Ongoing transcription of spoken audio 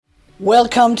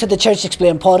Welcome to the Church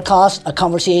Explained podcast, a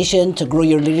conversation to grow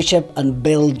your leadership and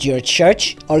build your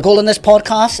church. Our goal in this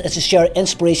podcast is to share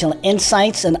inspirational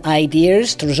insights and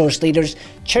ideas to resource leaders,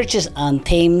 churches and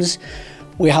teams.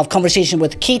 We have conversation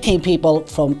with key team people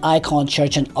from Icon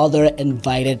Church and other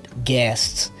invited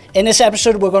guests. In this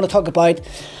episode, we're going to talk about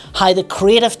how the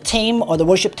creative team or the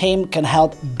worship team can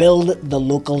help build the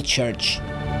local church.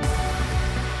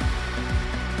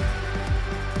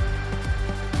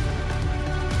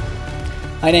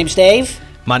 My name's Dave.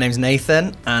 My name's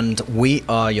Nathan, and we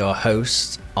are your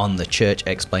hosts on the Church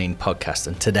Explained podcast.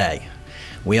 And today,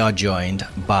 we are joined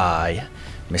by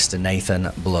Mr. Nathan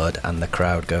Blood, and the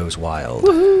crowd goes wild.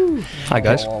 Woohoo! Hi,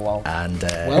 guys. And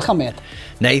welcome, mate.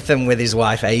 Nathan, with his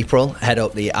wife April, head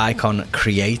up the Icon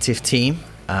creative team.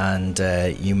 And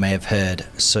you may have heard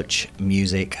such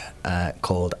music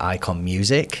called Icon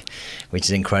Music, which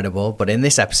is incredible. But in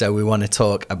this episode, we want to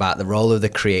talk about the role of the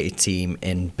creative team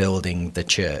in building the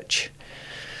church.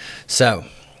 So,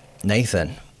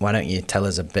 Nathan, why don't you tell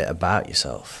us a bit about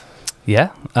yourself? Yeah.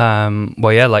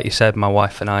 Like you said, my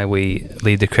wife and I, we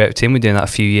lead the creative team. We're doing that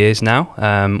a few years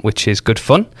now, which is good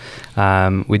fun.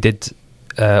 We did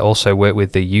also work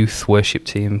with the youth worship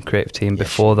team, creative team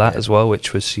before that as well,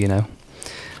 which was,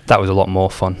 that was a lot more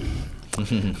fun,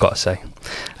 got to say.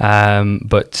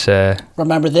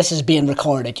 Remember, this is being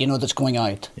recorded. You know that's going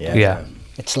out. Yeah.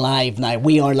 It's live now.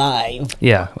 We are live.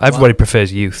 Yeah. Everybody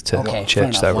prefers youth to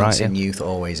church, though, right? Once in youth,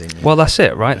 always in youth. Well, that's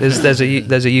it, right? There's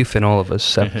a youth in all of us.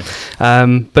 So,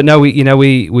 but no,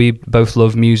 we both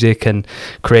love music and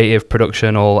creative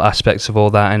production, all aspects of all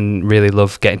that, and really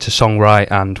love getting to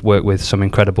songwrite and work with some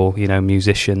incredible,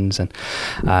 musicians and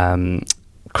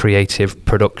creative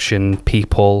production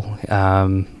people,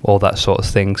 all that sort of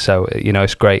thing. So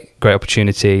it's great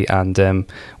opportunity. And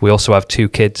we also have two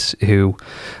kids who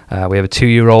we have a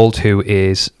 2-year-old who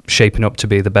is shaping up to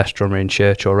be the best drummer in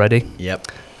church already. Yep.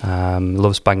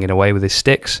 Loves banging away with his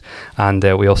sticks. And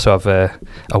we also have a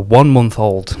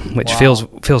 1-month-old, which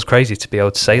feels crazy to be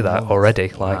able to say that already.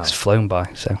 It's flown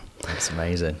by. So that's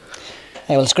amazing.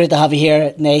 Hey, well, it's great to have you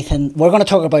here, Nathan. We're going to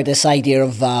talk about this idea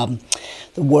of the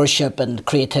worship and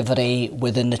creativity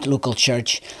within the local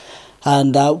church.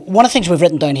 And one of the things we've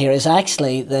written down here is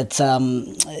actually that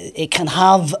it can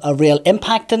have a real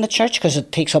impact in the church because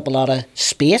it takes up a lot of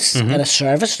space in a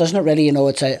service, doesn't it really?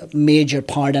 It's a major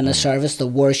part in a service, the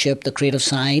worship, the creative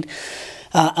side.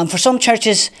 And for some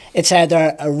churches, it's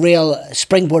either a real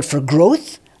springboard for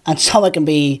growth, and some it can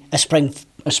be a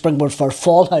springboard for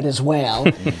fallout as well.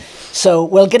 So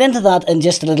we'll get into that in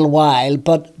just a little while,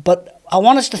 but I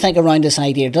want us to think around this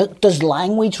idea. Does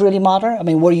language really matter? I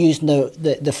mean, we're using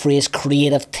the phrase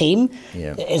creative team.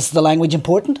 Yeah. Is the language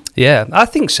important? Yeah, I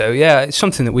think so, yeah. It's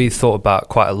something that we've thought about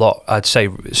quite a lot, I'd say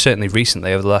certainly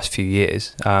recently over the last few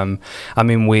years.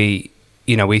 We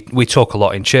talk a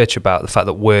lot in church about the fact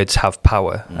that words have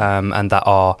power, and that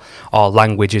our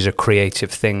language is a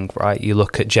creative thing, right? You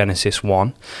look at Genesis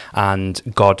 1 and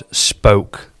God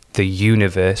spoke the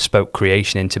universe, spoke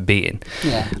creation into being.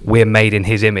 Yeah. We're made in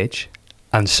his image,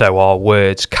 and so our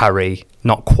words carry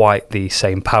not quite the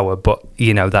same power, but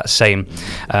that same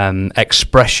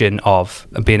expression of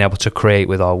being able to create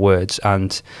with our words.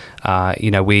 And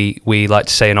we like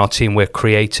to say in our team, we're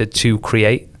created to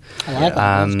create. I like that.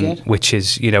 That's good. Which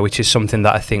is something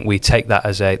that I think we take that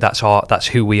as that's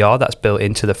who we are. That's built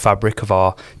into the fabric of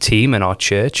our team and our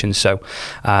church. And so,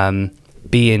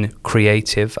 being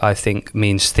creative, I think,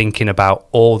 means thinking about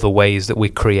all the ways that we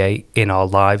create in our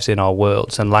lives, in our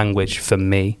worlds, and language for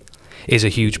me is a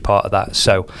huge part of that.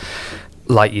 So,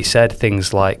 like you said,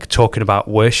 things like talking about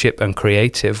worship and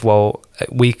creative, I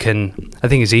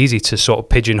think it's easy to sort of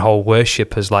pigeonhole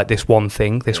worship as like this one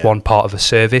thing, one part of a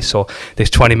service, or this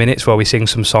 20 minutes where we sing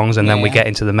some songs and then we get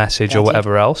into the message or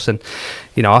whatever else. And,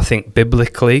 I think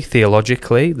biblically,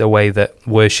 theologically, the way that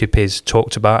worship is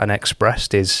talked about and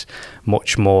expressed is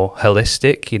much more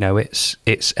holistic.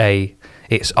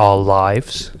 It's our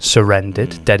lives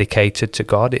surrendered, dedicated to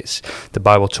God. The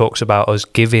Bible talks about us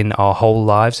giving our whole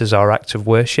lives as our act of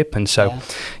worship. And so,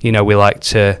 we like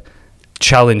to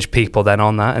challenge people then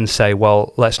on that and say,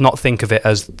 well, let's not think of it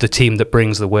as the team that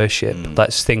brings the worship.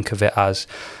 Let's think of it as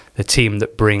the team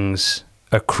that brings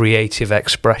a creative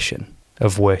expression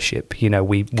of worship.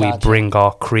 We bring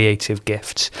our creative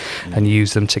gifts and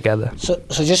use them together. So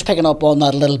just picking up on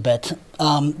that a little bit,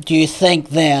 do you think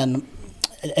then,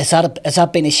 has that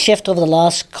been a shift over the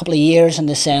last couple of years in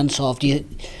the sense of,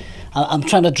 I'm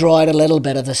trying to draw out a little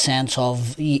bit of the sense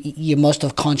of, you must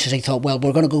have consciously thought, well,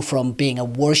 we're going to go from being a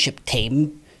worship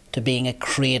team to being a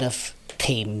creative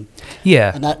team.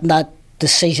 Yeah. And that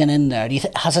decision in there,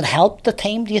 has it helped the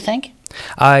team, do you think?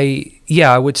 I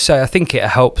would say I think it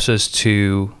helps us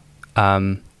to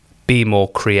be more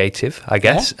creative, I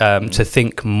guess, to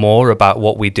think more about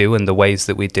what we do and the ways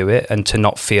that we do it, and to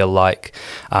not feel like,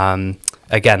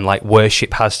 again, like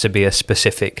worship has to be a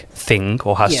specific thing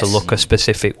or has to look a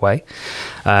specific way.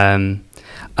 And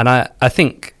I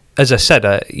think, as I said,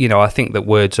 I think that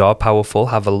words are powerful,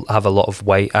 have a lot of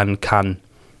weight, and can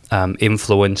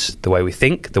influence the way we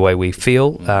think, the way we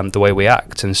feel, the way we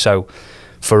act. And so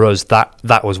for us,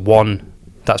 that was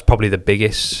that's probably the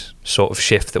biggest sort of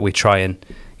shift that we try and,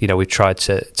 we tried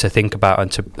to think about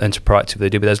and to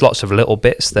proactively do. But there's lots of little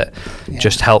bits that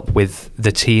just help with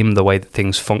the team, the way that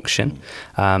things function.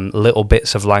 Little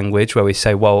bits of language where we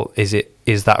say, well, is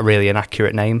that really an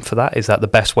accurate name for that? Is that the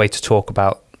best way to talk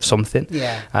about something?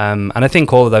 Yeah. And I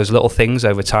think all of those little things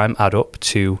over time add up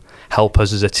to help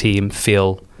us as a team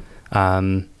feel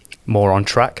more on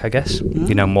track, I guess.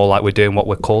 More like we're doing what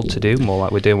we're called to do, more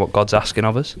like we're doing what God's asking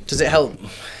of us. Does it help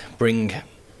bring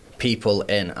people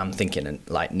in? I'm thinking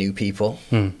like new people,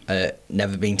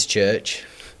 never been to church,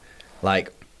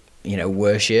 like,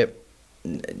 worship.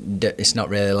 It's not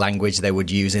really a language they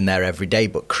would use in their everyday,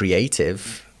 but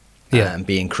creative,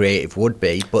 being creative would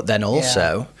be. But then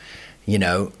also,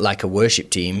 like a worship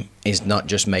team is not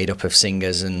just made up of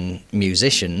singers and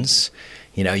musicians.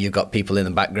 You've got people in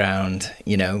the background,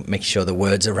 making sure the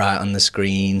words are right on the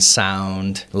screen,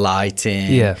 sound,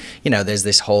 lighting. Yeah. There's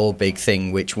this whole big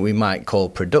thing which we might call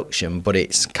production, but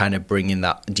it's kind of bringing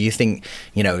that. Do you think,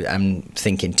 I'm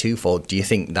thinking twofold, do you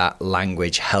think that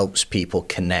language helps people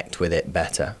connect with it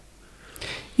better?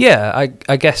 Yeah,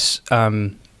 I guess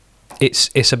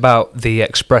it's about the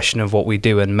expression of what we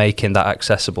do and making that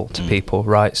accessible to people,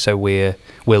 right? So we're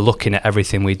looking at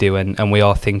everything we do, and we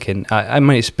are thinking. I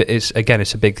mean, it's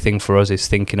a big thing for us, is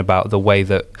thinking about the way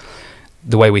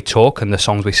we talk and the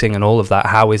songs we sing and all of that.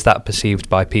 How is that perceived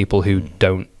by people who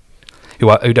don't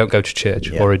go to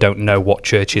church, or who don't know what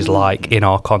church is like in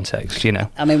our context?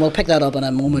 I mean, we'll pick that up in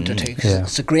a moment or two.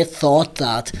 It's a great thought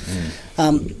that.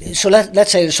 So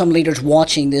let's say there's some leaders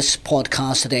watching this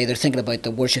podcast today. They're thinking about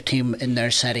the worship team in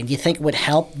their setting. Do you think it would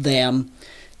help them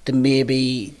to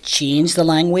maybe change the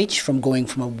language from going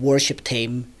from a worship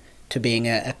team to being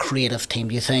a creative team?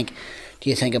 Do you think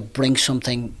it brings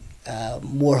something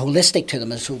more holistic to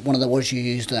them, is one of the words you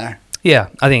used there? Yeah,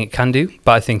 I think it can do,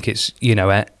 but I think it's,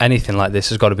 anything like this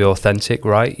has got to be authentic,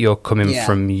 right? You're coming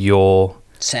from your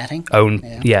setting,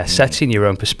 setting, your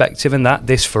own perspective, and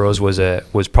this for us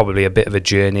was probably a bit of a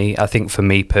journey. I think for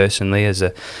me personally, as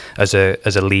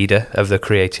a leader of the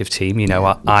creative team,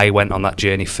 I went on that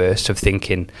journey first of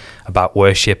thinking about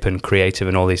worship and creative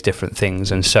and all these different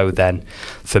things, and so then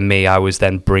for me, I was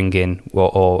then bringing,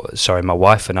 my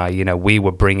wife and I, we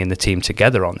were bringing the team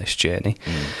together on this journey.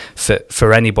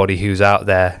 For anybody who's out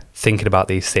there thinking about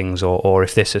these things, or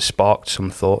if this has sparked some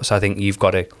thoughts, I think you've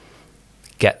got to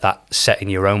get that set in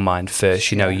your own mind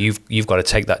first. You've got to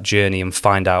take that journey and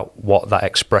find out what that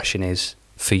expression is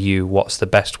for you. What's the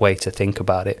best way to think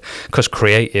about it? Because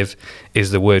creative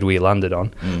is the word we landed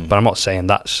on, but I'm not saying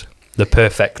that's the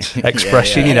perfect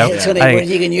expression. It's only a word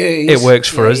you can use. It works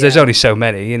for us. There's only so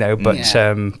many,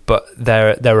 but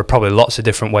there are probably lots of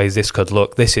different ways this could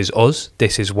look. This is us.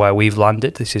 This is where we've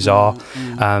landed. This is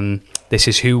this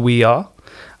is who we are.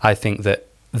 I think that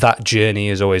journey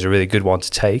is always a really good one to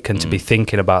take, and to be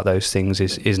thinking about those things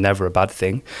is never a bad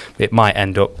thing. It might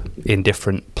end up in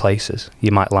different places.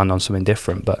 You might land on something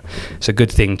different, but it's a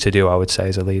good thing to do, I would say,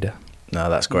 as a leader. No,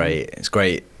 that's great. It's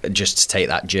great just to take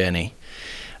that journey.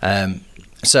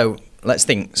 So let's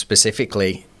think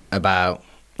specifically about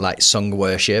like sung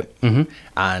worship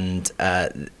and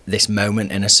this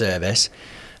moment in a service.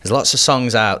 There's lots of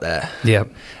songs out there. Yeah.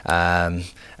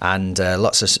 And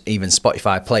lots of even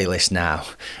Spotify playlists now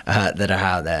that are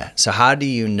out there. So how do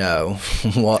you know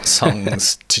what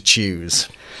songs to choose?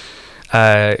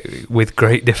 With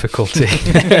great difficulty.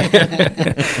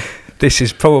 This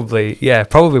is probably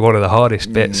one of the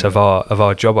hardest bits of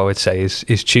our job, I would say,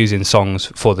 is choosing songs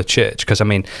for the church. Because I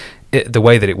mean, the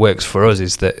way that it works for us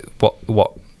is that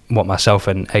what myself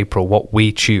and April, what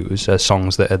we choose are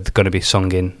songs that are going to be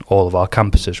sung in all of our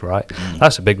campuses, right?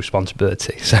 That's a big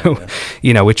responsibility. So,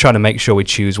 we're trying to make sure we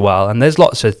choose well. And there's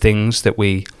lots of filters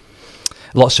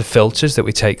that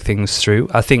we take things through.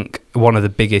 I think one of the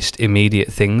biggest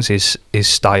immediate things is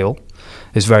style.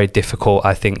 It's very difficult,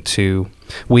 I think,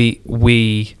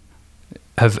 we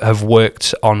have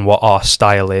worked on what our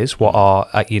style is, what our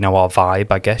our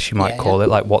vibe, I guess you might call it,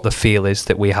 like what the feel is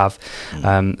that we have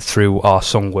through our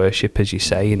song worship, as you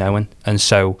say, and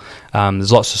so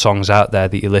there's lots of songs out there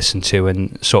that you listen to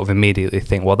and sort of immediately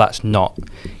think, well, that's not,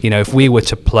 if we were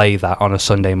to play that on a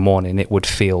Sunday morning, it would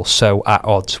feel so at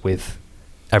odds with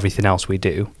everything else we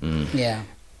do.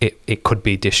 It could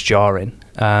be disjarring.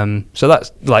 So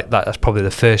that's probably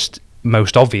the first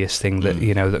most obvious thing that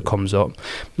that comes up.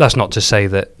 That's not to say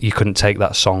that you couldn't take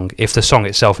that song if the song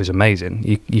itself is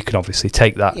amazing. You can obviously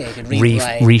take that,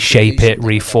 reshape it,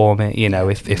 reform it.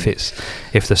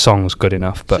 If the song's good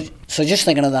enough. But so just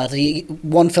thinking of that,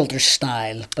 one filter's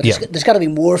style, but there's got to be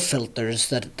more filters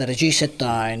that as you sit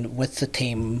down with the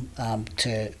team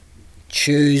to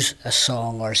choose a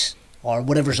song or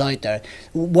whatever's out there,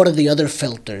 what are the other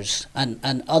filters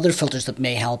and other filters that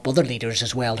may help other leaders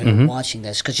as well who are watching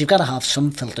this? Because you've got to have some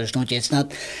filters, don't you?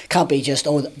 Can't be just,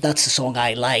 that's the song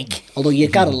I like. Although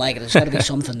you've got to like it, there's got to be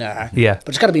something there. But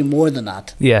it's got to be more than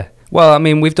that. Yeah. Well, I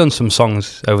mean, we've done some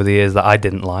songs over the years that I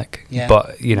didn't like,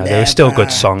 but they were still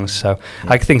good songs. So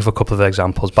I can think of a couple of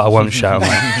examples, but I won't shout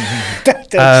them. Don't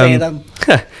say them.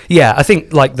 Yeah, I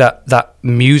think like that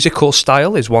musical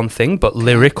style is one thing, but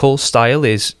lyrical style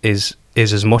is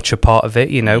as much a part of it,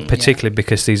 particularly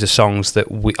because these are songs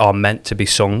that we are meant to be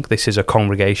sung. This is a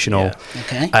congregational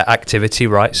activity,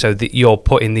 right? So that you're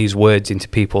putting these words into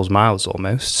people's mouths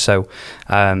almost. So,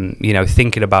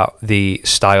 thinking about the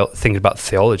style, thinking about the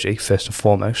theology first and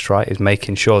foremost, right, is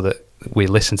making sure that we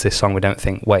listen to this song, we don't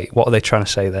think, wait, what are they trying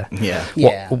to say there?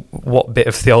 What bit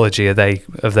of theology have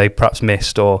they perhaps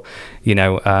missed, or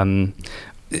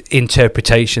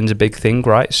interpretation's a big thing,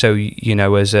 right? So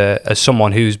as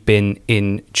someone who's been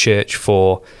in church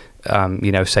for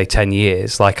say 10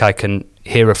 years, like I can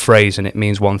hear a phrase and it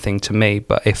means one thing to me,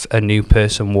 but if a new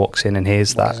person walks in and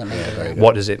hears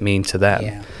what does it mean to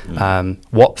them?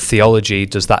 What theology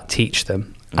does that teach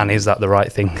them? And is that the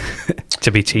right thing to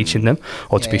be teaching them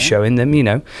or to be showing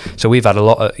them? So we've had a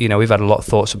lot of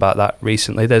thoughts about that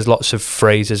recently. There's lots of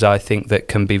phrases I think that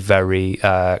can be very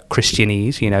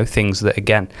Christianese, things that,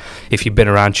 again, if you've been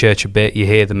around church a bit, you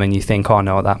hear them and you think, oh, I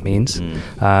know what that means.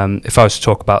 If I was to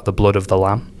talk about the blood of the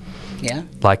Lamb,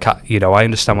 like I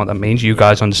understand what that means. You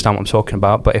guys understand what I'm talking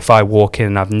about. But if I walk in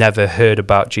and I've never heard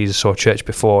about Jesus or church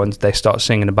before, and they start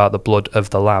singing about the blood of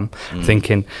the Lamb,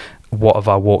 thinking, what have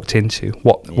I walked into?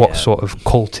 What sort of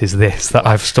cult is this that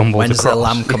I've stumbled across? When's the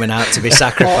lamb coming out to be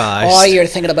sacrificed? Or you're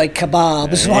thinking about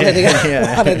kebabs.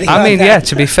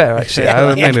 To be fair, actually,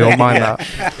 maybe I'll mind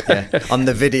that. On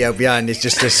the video behind is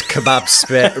just this kebab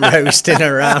spit roasting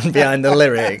around behind the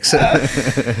lyrics.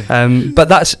 But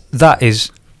that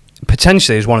is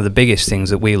potentially is one of the biggest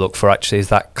things that we look for, actually, is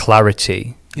that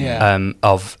clarity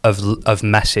of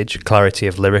message, clarity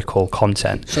of lyrical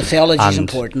content. So theology is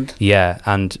important. Yeah,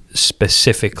 and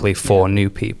specifically for new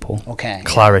people.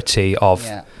 Clarity of,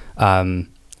 and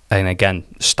again,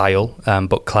 style,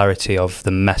 but clarity of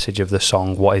the message of the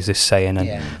song. What is this saying,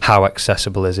 and how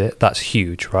accessible is it? That's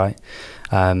huge, right?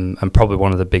 And probably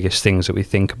one of the biggest things that we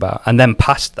think about. And then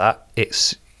past that,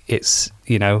 it's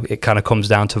it kind of comes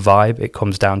down to vibe. It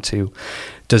comes down to,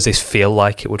 does this feel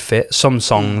like it would fit? Some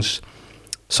songs,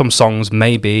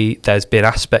 maybe there's been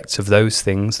aspects of those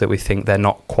things that we think they're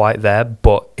not quite there,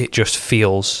 but it just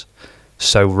feels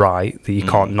so right that you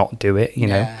can't not do it,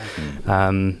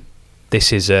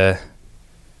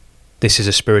 This is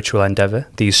a spiritual endeavor.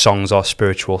 These songs are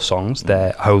spiritual songs.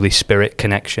 They're Holy Spirit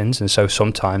connections. And so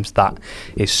sometimes that's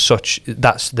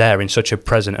there in such a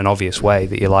present and obvious way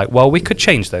that you're like, well, we could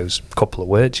change those couple of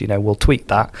words, we'll tweak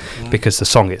that, because the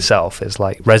song itself is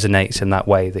like resonates in that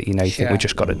way that, you think we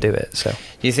just got to do it. So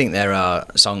do you think there are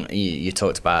you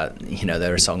talked about,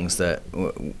 there are songs that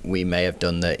we may have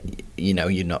done that,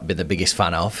 you'd not be the biggest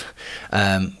fan of,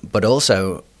 but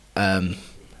also,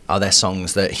 are there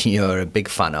songs that you're a big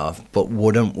fan of but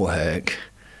wouldn't work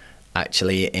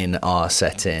actually in our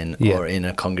setting or in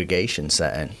a congregation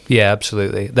setting? Yeah,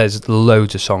 absolutely. There's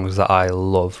loads of songs that I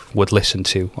love, would listen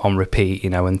to on repeat,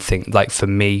 and think, like for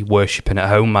me, worshipping at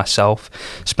home myself,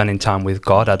 spending time with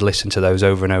God, I'd listen to those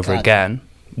over and over again.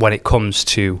 When it comes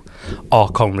to our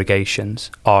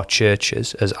congregations, our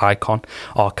churches as Icon,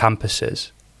 our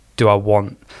campuses, do I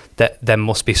want that? There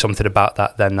must be something about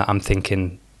that then that I'm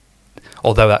thinking,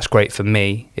 although that's great for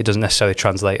me, it doesn't necessarily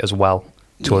translate as well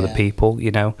to other people,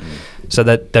 So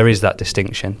that there is that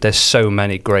distinction. There's so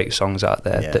many great songs out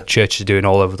there that churches are doing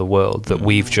all over the world that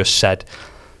we've just said,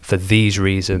 for these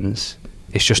reasons,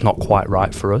 it's just not quite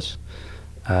right for us.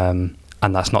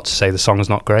 And that's not to say the song's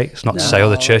not great. It's not to say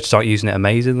other churches aren't using it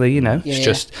amazingly. It's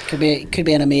just could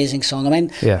be an amazing song. I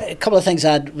mean, a couple of things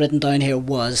I'd written down here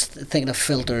was thinking of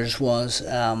filters was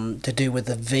to do with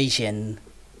the vision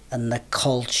and the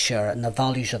culture and the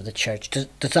values of the church.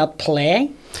 Does that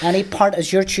play any part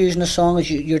as you're choosing a song, as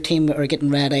your team are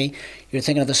getting ready? You're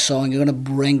thinking of the song you're going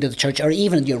to bring to the church, or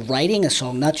even you're writing a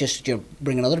song, not just you're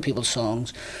bringing other people's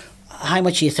songs. How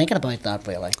much are you thinking about that,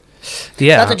 really?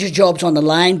 Yeah. Not that your job's on the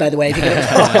line, by the way, if you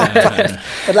get it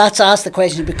but let's ask the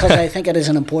question because I think it is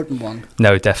an important one.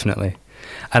 No, definitely.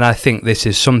 And I think this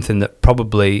is something that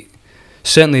probably,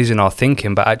 certainly is in our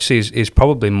thinking, but actually is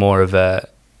probably more of a,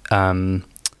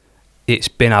 it's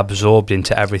been absorbed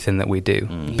into everything that we do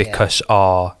because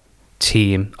our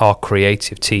team, our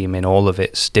creative team in all of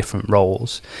its different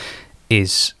roles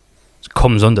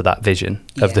comes under that vision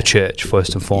of the church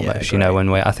first and foremost, and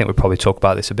I think we'll probably talk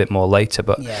about this a bit more later,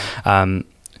 but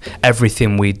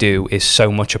everything we do is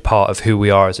so much a part of who we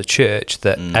are as a church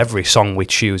that every song we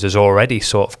choose has already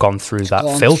sort of gone through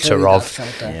that filter of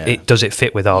it. Does it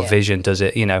fit with our vision? Does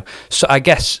it, so I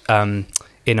guess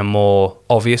in a more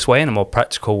obvious way, in a more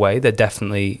practical way,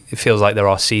 it feels like there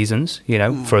are seasons,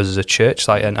 for us as a church,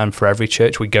 and for every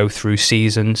church, we go through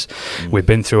seasons. We've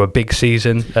been through a big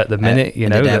season at the minute,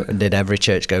 Did every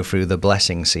church go through the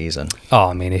blessing season? Oh,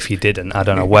 I mean, if you didn't, I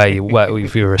don't know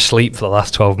if you were asleep for the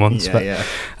last 12 months. There's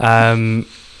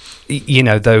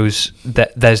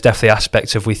definitely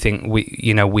aspects of we think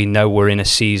we know we're in a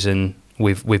season.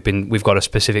 We've got a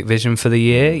specific vision for the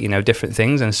year, different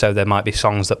things, and so there might be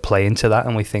songs that play into that,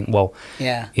 and we think, well,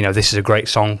 this is a great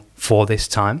song for this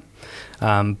time,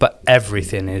 but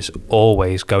everything is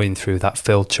always going through that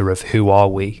filter of who are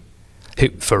we,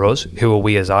 for us, who are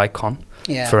we as Icon,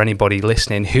 for anybody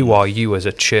listening, who are you as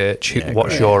a church,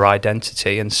 what's your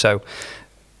identity, and so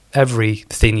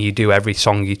everything you do, every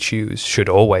song you choose should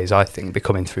always, I think, be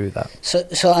coming through that.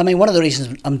 So I mean, one of the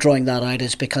reasons I'm drawing that out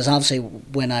is because obviously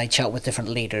when I chat with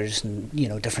different leaders and,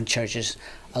 different churches,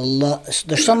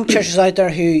 there's some churches out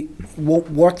there who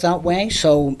won't work that way.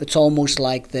 So it's almost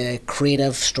like the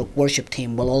creative stroke worship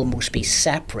team will almost be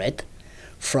separate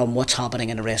from what's happening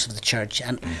in the rest of the church.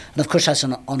 And of course, that's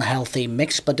an unhealthy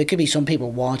mix, but there could be some people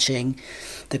watching,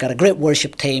 they've got a great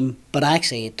worship team, but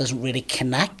actually it doesn't really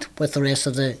connect with the rest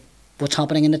of what's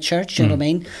happening in the church, you know what I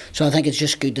mean? So I think it's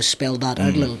just good to spell that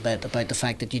out a little bit about the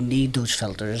fact that you need those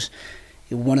filters.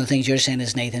 One of the things you're saying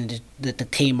is, Nathan, that the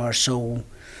team are so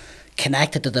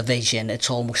connected to the vision,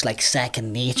 it's almost like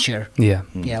second nature. Yeah,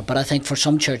 but I think for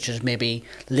some churches maybe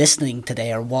listening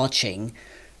today or watching,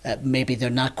 maybe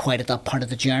they're not quite at that part of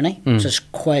the journey. So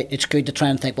it's good to try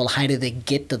and think, well, how do they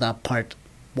get to that part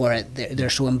where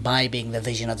they're so imbibing the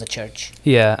vision of the church?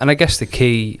 Yeah, and I guess the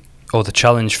key or the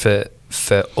challenge for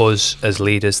us as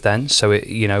leaders then, so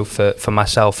for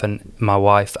myself and my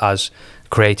wife as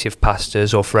creative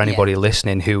pastors, or for anybody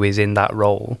listening who is in that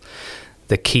role,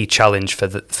 the key challenge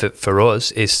for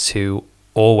us is to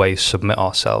always submit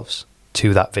ourselves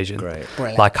to that vision. Great.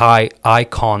 Brilliant. Like I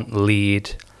can't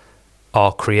lead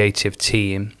our creative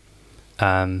team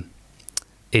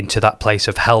into that place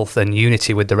of health and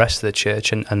unity with the rest of the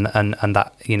church and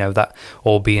that that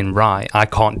all being right. I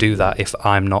can't do that if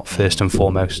I'm not first and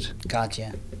foremost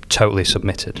totally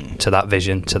submitted to that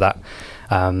vision, to that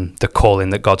the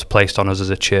calling that God's placed on us as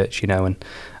a church, and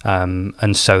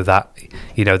so that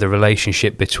the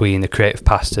relationship between the creative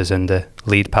pastors and the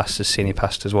lead pastors, senior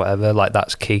pastors, whatever, like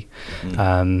that's key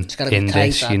in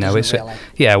this.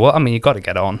 Well, I mean, you've got to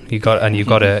get on,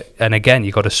 and again,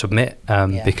 you've got to submit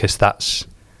because that's.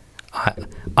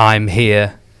 I'm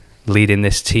here leading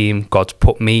this team. God's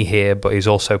put me here, but he's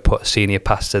also put a senior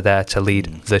pastor there to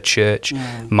lead the church.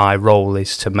 My role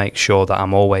is to make sure that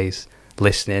I'm always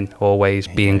listening, always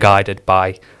being guided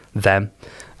by them,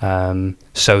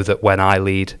 so that when I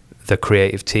lead the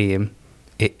creative team,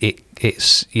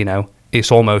 it's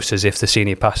almost as if the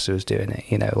senior pastor is doing it.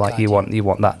 You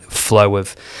want that flow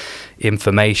of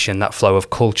information, that flow of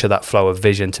culture, that flow of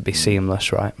vision to be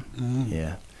seamless, right?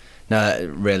 Yeah.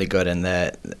 No, really good, and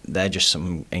they're just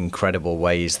some incredible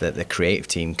ways that the creative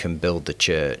team can build the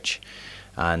church,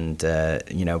 and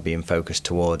being focused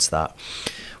towards that.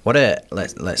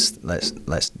 Let's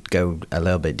go a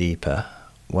little bit deeper.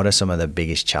 What are some of the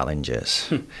biggest challenges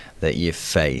that you've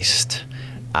faced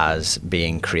as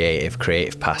being creative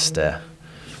pastor?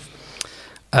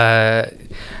 I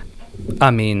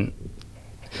mean,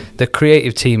 the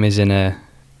creative team is in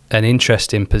an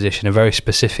interesting position, a very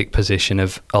specific position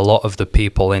of a lot of the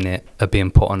people in it are being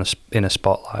put on in a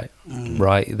spotlight,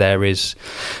 right? There is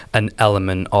an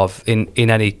element of in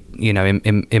any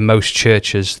in most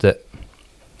churches that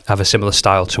have a similar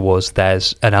style to us,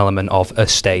 there's an element of a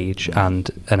stage and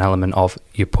an element of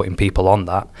you're putting people on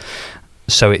that.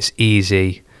 So it's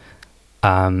easy.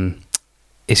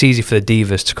 It's easy for the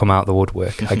divas to come out of the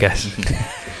woodwork, I guess,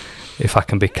 if I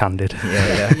can be candid.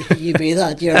 Yeah. You be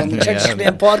that. You're on the Church Screen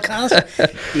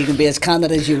podcast. You can be as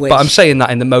candid as you wish. But I'm saying that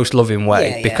in the most loving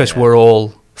way, because we're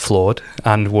all flawed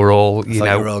and we're all, we've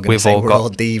all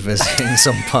got divas in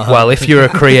some part. Well, if you're a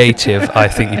creative, I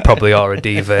think you probably are a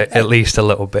diva, at least a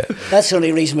little bit. That's the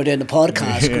only reason we're doing the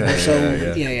podcast.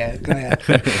 Go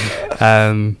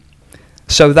ahead.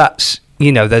 So that's,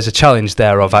 there's a challenge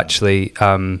there of actually,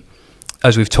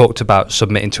 as we've talked about,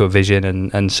 submitting to a vision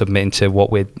and submitting to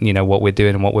what we're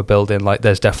doing and what we're building. Like,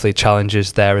 there's definitely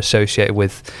challenges there associated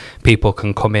with people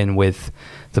can come in with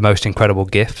the most incredible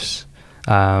gifts,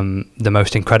 the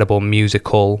most incredible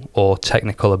musical or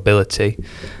technical ability,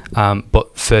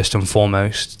 but first and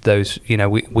foremost, those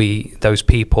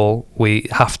people, we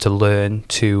have to learn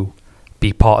to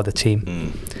be part of the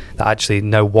team. That actually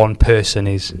no one person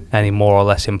is any more or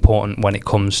less important when it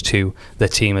comes to the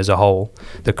team as a whole,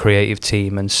 the creative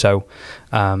team. And so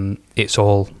it's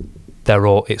all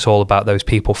about those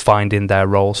people finding their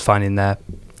roles, finding their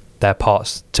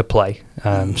parts to play,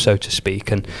 so to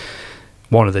speak. And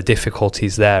one of the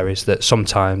difficulties there is that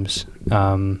sometimes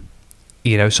I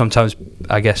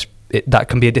guess that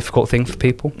can be a difficult thing for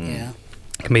people.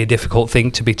 It can be a difficult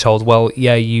thing to be told, well,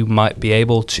 yeah, you might be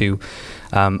able to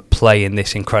play in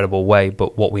this incredible way,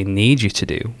 but what we need you to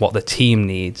do, what the team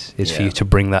needs, is for you to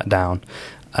bring that down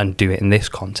and do it in this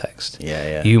context.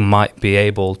 You might be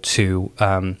able to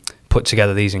put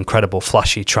together these incredible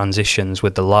flashy transitions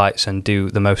with the lights and do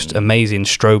the most amazing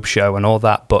strobe show and all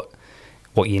that, but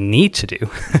what you need to do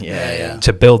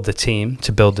to build the team,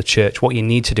 to build the church, what you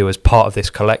need to do as part of this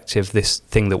collective, this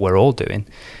thing that we're all doing,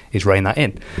 is rein that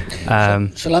in.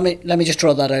 So let me just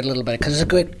draw that out a little bit, because it's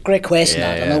a great question.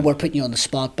 I know we're putting you on the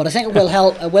spot, but I think it will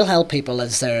help people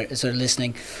as they're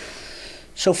listening.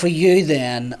 So for you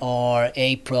then, or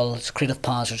April, as creative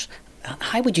pastors,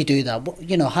 how would you do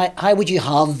that? How would you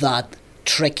have that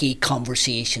tricky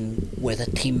conversation with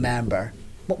a team member?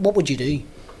 What would you do?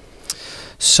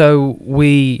 So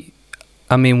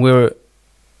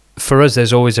for us,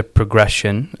 there's always a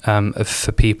progression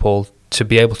for people to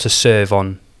be able to serve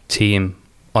on team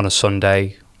on a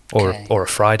Sunday or a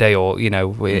Friday, or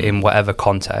in whatever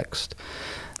context.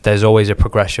 There's always a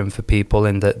progression for people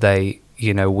in that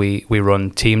we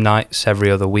run team nights every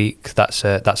other week. That's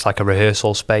like a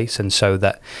rehearsal space, and so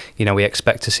that we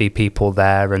expect to see people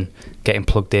there and getting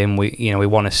plugged in. We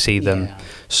want to see them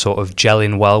sort of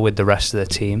gelling well with the rest of the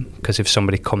team, because if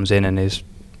somebody comes in and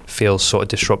feels sort of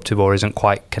disruptive or isn't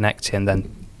quite connecting,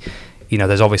 then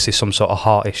there's obviously some sort of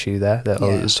heart issue there.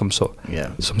 Some sort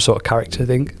of character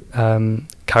thing.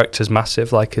 Character's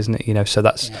massive, isn't it? So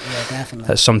that's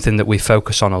something that we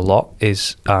focus on a lot.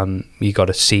 Is you got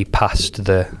to see past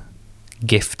the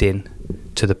gifting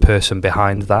to the person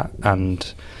behind that,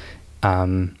 and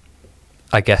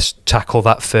I guess tackle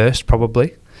that first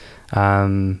probably,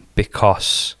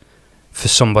 because for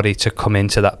somebody to come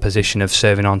into that position of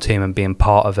serving on team and being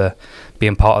part of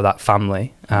that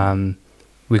family,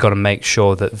 we got to make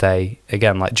sure that they,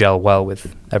 again, gel well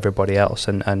with everybody else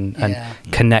and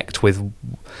connect with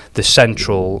the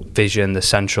central vision, the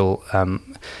central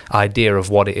idea of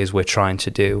what it is we're trying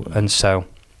to do. And so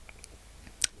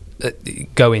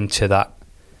go into that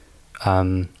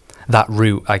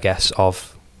route, I guess,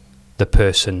 of the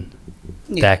person,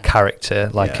 their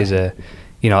character, is a,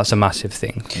 it's a massive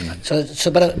thing. So it's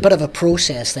a bit of a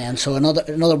process then. So in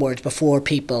other words, before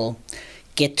people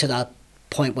get to that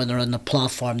point when they're on the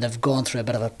platform, they've gone through a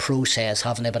bit of a process,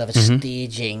 having a bit of a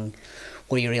staging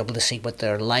where you're able to see what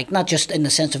they're like, not just in the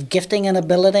sense of gifting and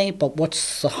ability, but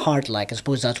what's the heart like. I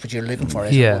suppose that's what you're looking for.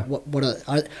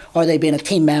 What are they being a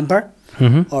team member,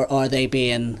 or are they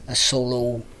being a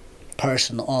solo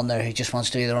person on there who just wants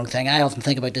to do their own thing? I often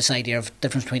think about this idea of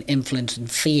difference between influence and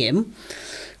fame,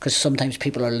 because sometimes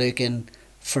people are looking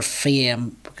for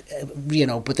fame,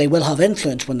 but they will have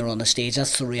influence when they're on the stage.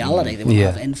 That's the reality. They will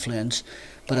have influence,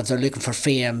 but if they're looking for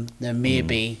fame, there may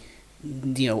be,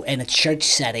 in a church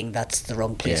setting, that's the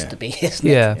wrong place to be, isn't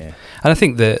it? Yeah, and I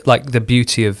think the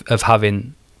beauty of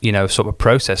having sort of a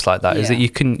process like that is that you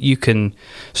can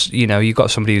you've got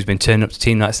somebody who's been turning up to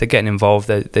team nights, they're getting involved,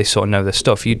 they sort of know their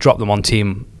stuff. You drop them on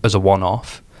team as a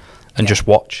one-off and just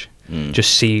watch.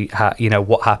 Just see how,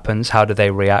 what happens, how do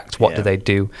they react, what do they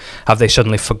do, have they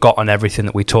suddenly forgotten everything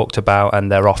that we talked about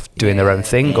and they're off doing their own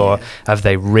thing, or have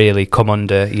they really come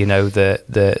under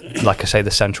the like I say, the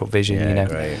central vision.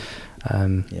 Great.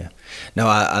 No,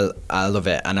 I love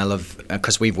it, and I love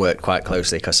because we've worked quite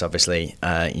closely. Because obviously,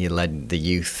 you led the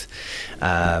youth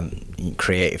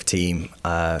creative team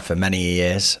for many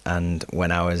years, and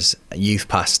when I was a youth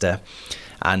pastor,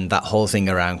 and that whole thing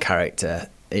around character,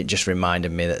 it just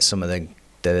reminded me that some of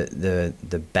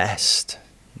the best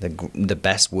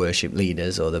worship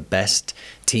leaders or the best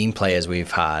team players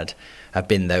we've had have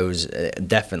been those,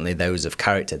 definitely those of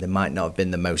character. They might not have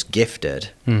been the most gifted,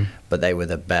 but they were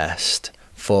the best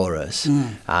for us.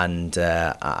 And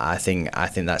I think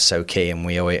that's so key. And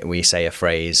we say a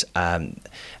phrase,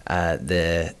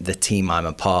 the team I'm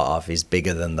a part of is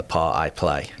bigger than the part I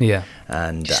play. Yeah.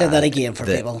 And say that again for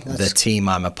people. The team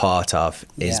I'm a part of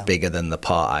is bigger than the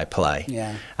part I play.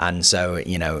 Yeah. And so,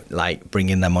 like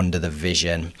bringing them under the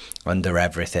vision, under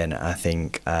everything, I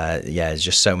think, there's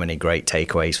just so many great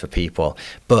takeaways for people.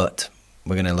 But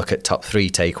we're going to look at top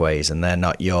 3 takeaways, and they're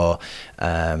not your,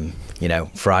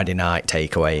 Friday night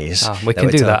takeaways. We can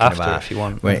do that after if you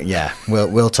want.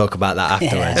 We'll talk about that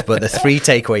afterwards. But the 3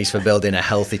 takeaways for building a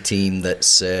healthy team that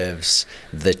serves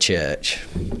the church.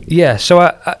 Yeah. So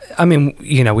I mean,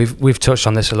 we've touched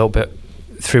on this a little bit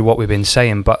through what we've been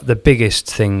saying, but the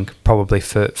biggest thing probably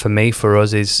for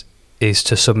us is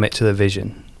to submit to the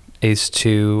vision, is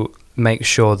to make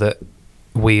sure that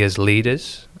we as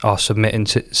leaders are submitting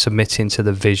to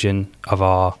the vision of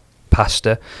our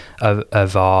pastor,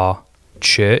 of our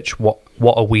church. What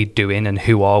are we doing and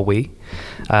who are we?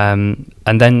 And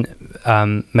then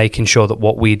making sure that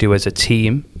what we do as a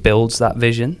team builds that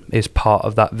vision, is part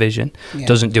of that vision,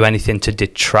 doesn't do anything to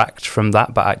detract from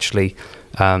that, but actually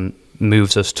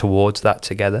moves us towards that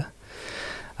together.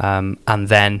 And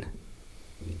then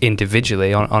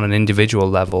individually, on an individual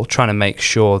level, trying to make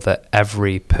sure that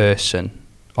every person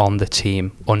on the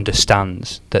team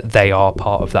understands that they are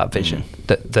part of that vision,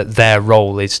 that their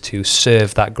role is to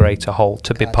serve that greater whole,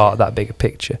 to be part of that bigger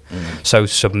picture. So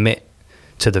submit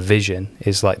to the vision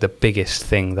is like the biggest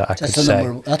thing that I could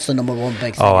say. That's the number one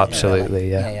big thing. Oh,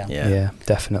 absolutely, yeah,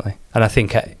 definitely. And I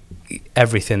think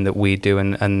everything that we do,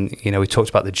 and we talked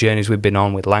about the journeys we've been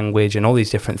on with language and all these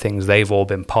different things, they've all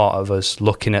been part of us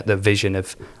looking at the vision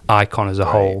of Icon as a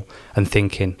whole and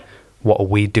thinking, what are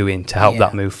we doing to help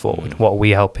that move forward? What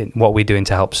are we doing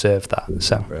to help serve that?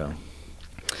 So,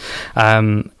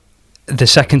 the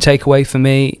second takeaway for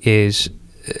me is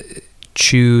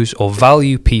choose or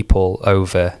value people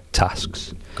over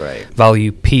tasks. Great.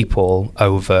 Value people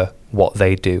over what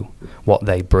they do, what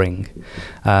they bring.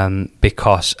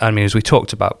 Because, I mean, as we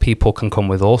talked about, people can come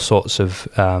with all sorts of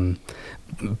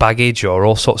baggage or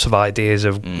all sorts of ideas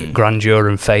of grandeur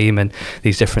and fame and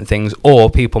these different things, or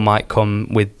people might come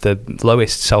with the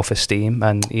lowest self-esteem,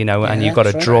 and and you've got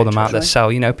to draw them out the cell.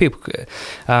 People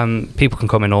can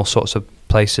come in all sorts of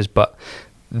places, but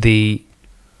the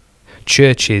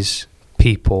church is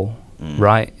people,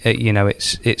 right?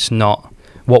 It's not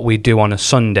what we do on a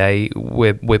Sunday.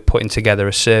 We're putting together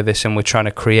a service and we're trying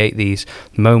to create these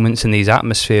moments and these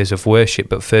atmospheres of worship,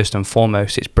 but first and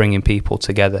foremost it's bringing people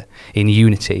together in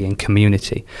unity and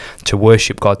community to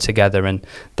worship God together. And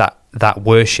that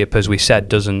worship, as we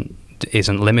said,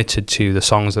 isn't limited to the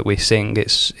songs that we sing.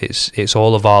 It's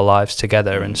all of our lives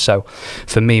together. And so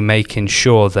for me, making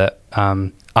sure that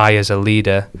I as a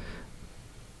leader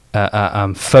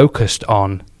am focused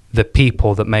on the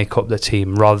people that make up the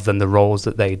team rather than the roles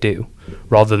that they do,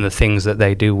 rather than the things that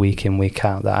they do week in, week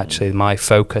out. That actually my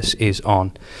focus is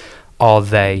on, are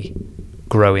they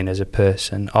growing as a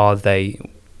person? Are they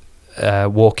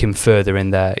walking further in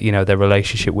their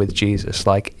relationship with Jesus?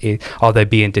 Are they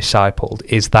being discipled?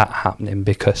 Is that happening?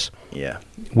 Because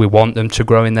we want them to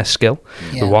grow in their skill.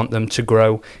 We want them to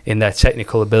grow in their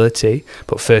technical ability,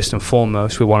 but first and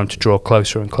foremost we want them to draw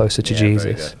closer and closer to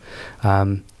Jesus,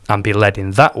 and be led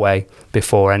in that way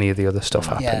before any of the other stuff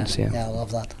happens. I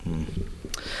love that.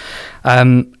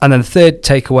 And then the third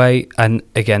takeaway, and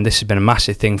again this has been a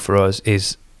massive thing for us,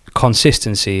 is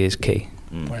consistency is key.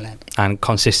 Brilliant. And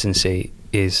consistency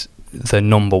is the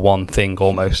number one thing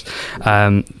almost.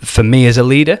 For me as a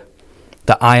leader,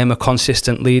 that I am a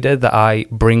consistent leader, that I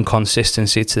bring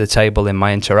consistency to the table in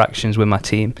my interactions with my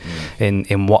team,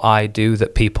 in what I do,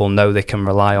 that people know they can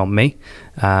rely on me,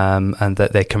 and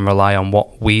that they can rely on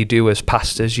what we do as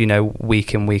pastors,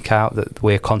 week in, week out, that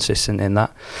we're consistent in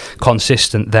that.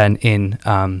 Consistent then in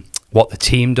what the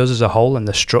team does as a whole and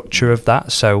the structure of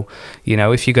that. So,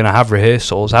 if you're going to have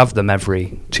rehearsals, have them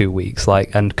every 2 weeks,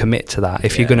 and commit to that.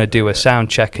 If you're going to do a sound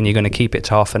check and you're going to keep it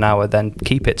to half an hour, then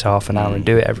keep it to half an hour and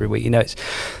do it every week. It's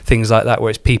things like that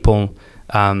where it's people,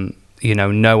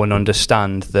 know and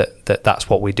understand that that's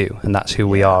what we do and that's who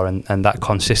we are, and that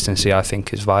consistency I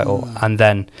think is vital. And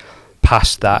then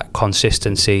past that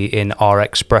consistency in our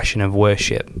expression of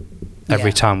worship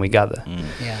every time we gather.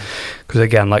 Yeah. Because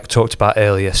again, like talked about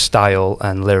earlier, style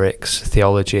and lyrics,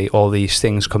 theology, all these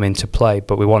things come into play,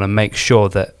 but we want to make sure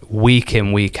that week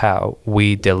in, week out,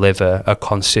 we deliver a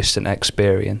consistent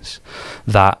experience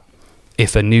that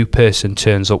if a new person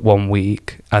turns up one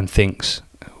week and thinks,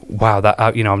 wow, that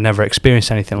I've never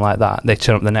experienced anything like that, they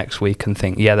turn up the next week and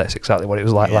think, yeah, that's exactly what it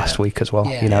was like last week as well.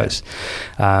 It's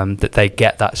that they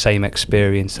get that same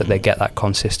experience, that they get that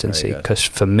consistency. Because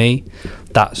for me,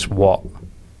 that's what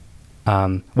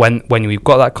when we've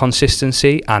got that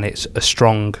consistency, and it's a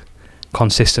strong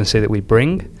consistency that we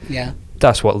bring,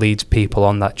 that's what leads people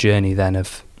on that journey then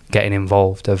of getting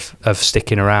involved, of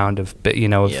sticking around, of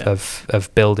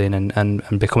building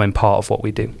and becoming part of what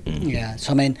we do. Yeah,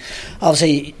 so I mean,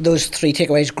 obviously those 3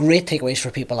 takeaways, great takeaways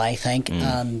for people, I think,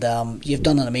 and you've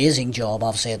done an amazing job,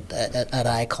 obviously, at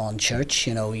Icon Church.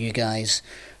 You guys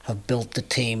have built the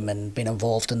team and been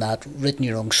involved in that, written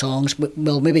your own songs.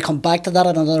 We'll maybe come back to that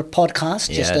on another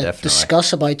podcast, just to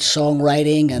discuss about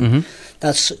songwriting and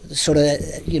that's sort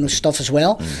of stuff as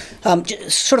well.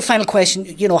 Sort of final question,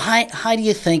 how do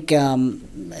you think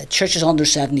churches under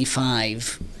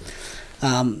 75,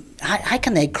 how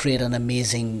can they create an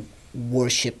amazing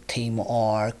worship team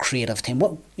or creative team?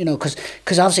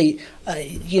 Because obviously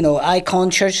Icon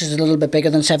Church is a little bit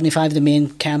bigger than 75, the main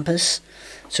campus.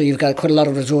 So you've got quite a lot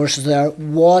of resources there.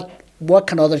 What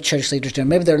can other church leaders do?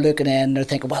 Maybe they're looking in, they're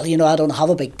thinking, well, I don't have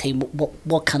a big team.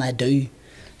 What can I do?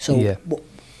 So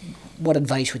what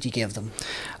advice would you give them?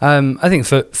 I think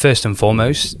first and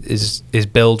foremost is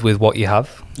build with what you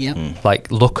have. Yeah.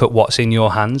 Like look at what's in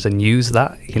your hands and use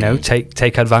that.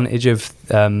 Take advantage of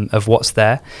what's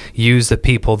there. Use the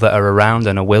people that are around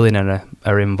and are willing and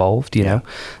are involved.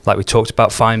 Like we talked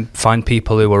about, find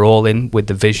people who are all in with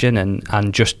the vision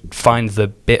and just find the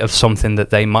bit of something that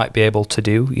they might be able to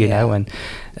do. And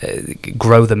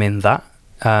grow them in that.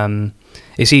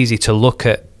 It's easy to look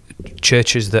at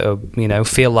churches that are,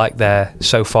 feel like they're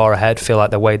so far ahead, feel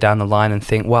like they're way down the line, and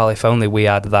think, well, if only we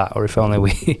had that, or if only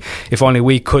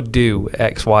we could do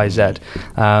X, Y, Z.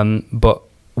 But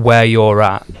where you're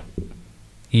at,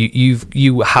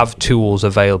 you have tools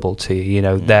available to you.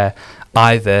 There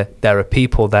are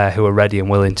people there who are ready and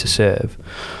willing to serve.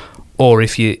 Or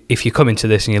if you come into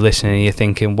this and you're listening and you're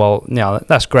thinking, well,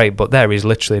 that's great, but there is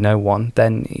literally no one,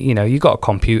 then you've got a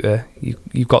computer,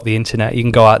 you've got the internet, you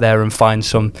can go out there and find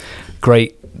some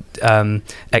great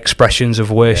expressions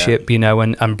of worship,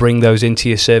 and bring those into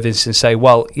your service and say,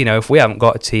 well, if we haven't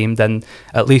got a team, then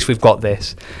at least we've got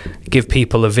this. Give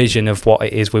people a vision of what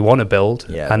it is we want to build,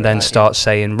 and then start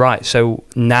saying, right, so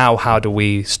now how do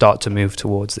we start to move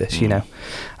towards this? You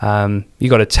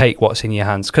got to take what's in your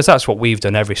hands, because that's what we've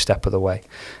done every step of the way.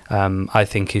 I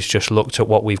think is just looked at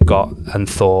what we've got and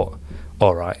thought,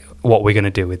 all right, what are we going to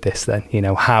do with this then?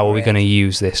 How are we going to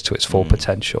use this to its full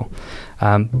potential?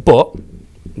 But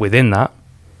within that,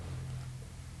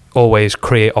 always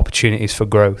create opportunities for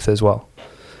growth as well.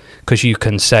 Because you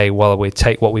can say, well, we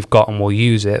take what we've got and we'll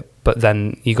use it, but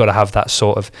then you got to have that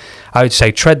sort of, I would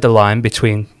say, tread the line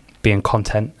between being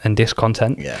content and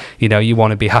discontent. You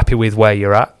want to be happy with where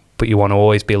you're at, but you want to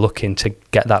always be looking to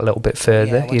get that little bit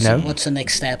further. What's the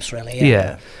next steps, really?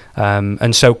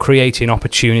 And so creating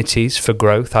opportunities for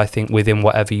growth, I think, within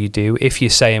whatever you do. If you're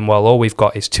saying, well, all we've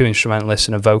got is 2 instrumentalists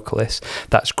and a vocalist,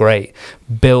 that's great.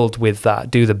 Build with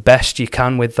that. Do the best you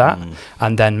can with that,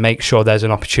 and then make sure there's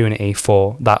an opportunity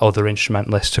for that other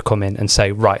instrumentalist to come in and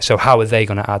say, right, so how are they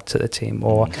going to add to the team?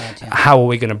 Or how are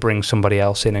we going to bring somebody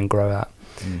else in and grow that?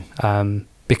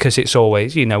 Because it's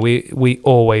always, we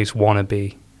always want to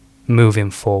be moving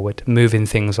forward, moving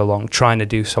things along, trying to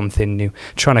do something new,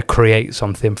 trying to create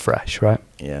something fresh, right?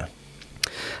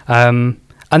 And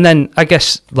then I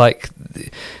guess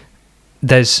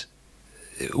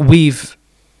we've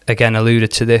again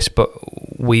alluded to this,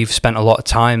 but we've spent a lot of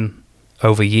time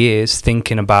over years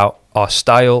thinking about our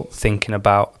style, thinking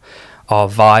about our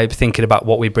vibe, thinking about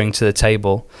what we bring to the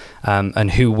table,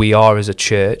 and who we are as a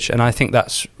church. And I think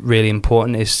that's really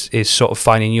important, is sort of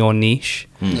finding your niche.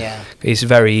 It's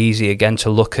very easy again to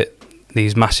look at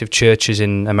these massive churches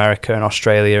in America and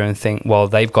Australia and think, well,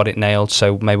 they've got it nailed,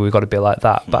 so maybe we've got to be like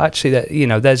that. But actually,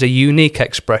 there's a unique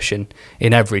expression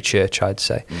in every church, I'd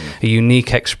say, a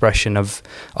unique expression of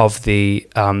the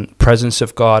presence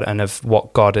of God and of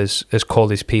what God has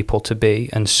called his people to be.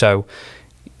 And so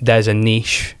there's a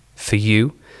niche for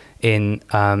you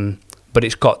but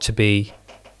it's got to be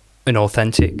an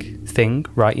authentic thing,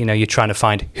 right? You know, you're trying to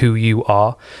find who you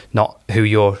are, not who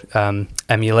you're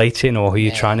emulating or who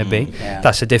you're trying to be. Yeah.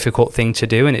 That's a difficult thing to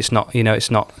do, and it's not, you know,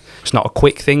 it's not a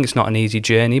quick thing. It's not an easy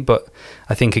journey, but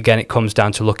I think again it comes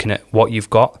down to looking at what you've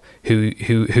got,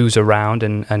 who's around,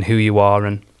 and who you are,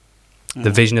 and the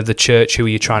vision of the church. Who are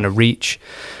you trying to reach?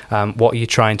 What are you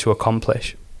trying to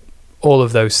accomplish? All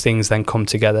of those things then come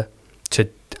together to,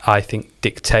 I think,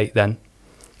 dictate then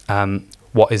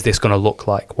what is this going to look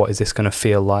like? What is this going to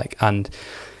feel like? And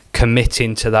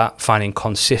committing to that, finding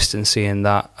consistency in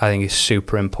that, I think is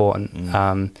super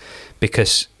important.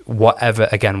 Because whatever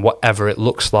it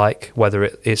looks like, whether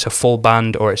it's a full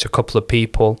band or it's a couple of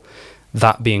people,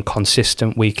 that being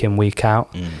consistent week in, week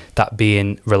out, that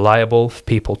being reliable,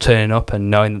 people turning up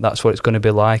and knowing that that's what it's going to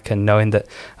be like, and knowing that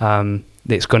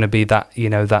it's going to be that, you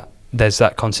know, that there's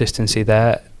that consistency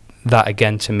there, that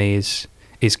again to me is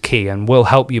key and will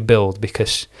help you build,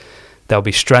 because there'll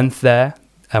be strength there,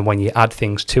 and when you add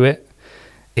things to it,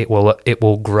 it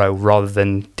will grow rather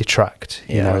than detract.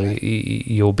 You know,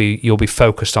 you'll be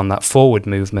focused on that forward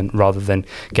movement rather than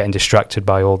getting distracted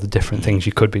by all the different things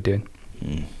you could be doing.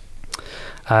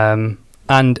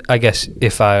 And I guess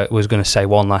if I was going to say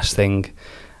one last thing,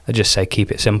 I'd just say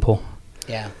keep it simple.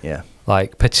 Yeah.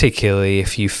 Like, particularly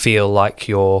if you feel like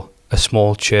you're a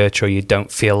small church or you don't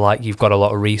feel like you've got a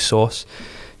lot of resource,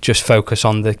 just focus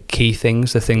on the key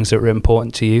things, the things that are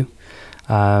important to you.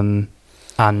 And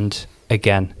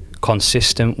again,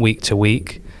 consistent week to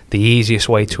week. The easiest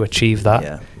way to achieve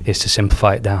that is to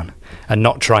simplify it down and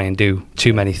not try and do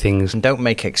too many things. And don't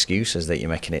make excuses that you're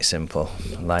making it simple.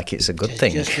 Like, it's a good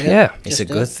thing. It's a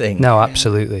good thing. No,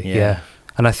 absolutely. Yeah.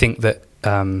 And I think that,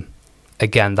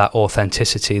 again, that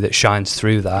authenticity that shines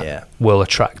through that will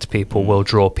attract people, will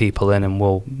draw people in, and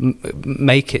will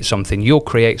make it something. You'll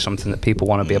create something that people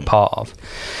want to be a part of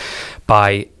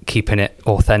by keeping it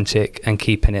authentic and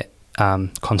keeping it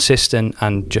consistent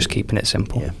and just keeping it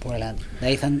simple. Brilliant.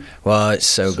 Nathan? Well, it's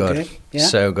so good. Yeah.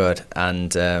 So good.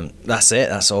 And that's it.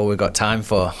 That's all we've got time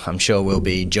for. I'm sure we'll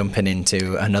be jumping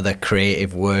into another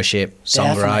creative worship,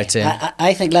 songwriting.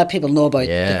 I think let people know about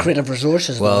the creative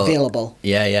resources that are available.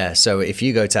 Yeah. So if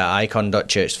you go to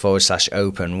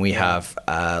icon.church/open, we have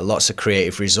lots of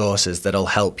creative resources that'll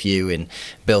help you in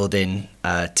building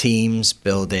teams,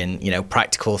 building, you know,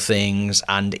 practical things,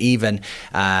 and even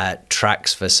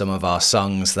tracks for some of our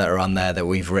songs that are on there that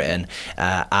we've written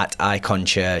at Icon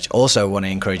Church. Also want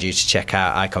to encourage you to check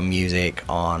out Icon Music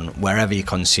on wherever you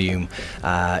consume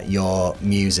your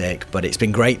music. But it's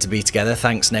been great to be together.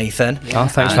 Thanks, Nathan.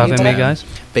 Thanks for having me, guys.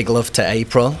 Big love to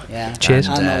April. Cheers.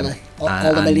 And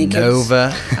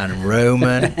Nova and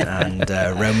Roman, and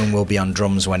Roman will be on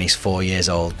drums when he's 4 years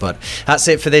old. But that's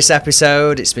it for this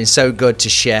episode. It's been so good to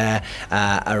share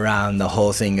around the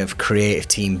whole thing of creative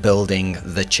team building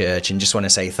the church, and just want to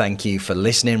say thank you for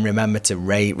listening. Remember to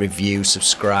rate, review,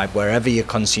 subscribe wherever you're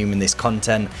consuming this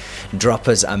content. Drop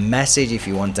us a message if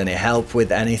you want any help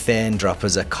with anything. Drop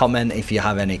us a comment if you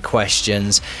have any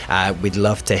questions. We'd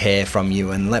love to hear from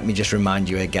you. And let me just remind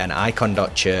you again,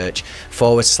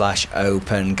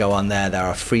 icon.church/open. Go on there. There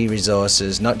are free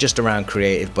resources, not just around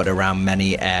creative, but around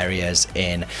many areas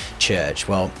in church.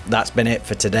 Well, that's been it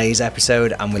for today's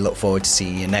episode, and we look forward to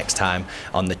seeing you next time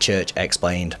on the Church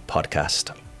Explained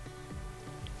podcast.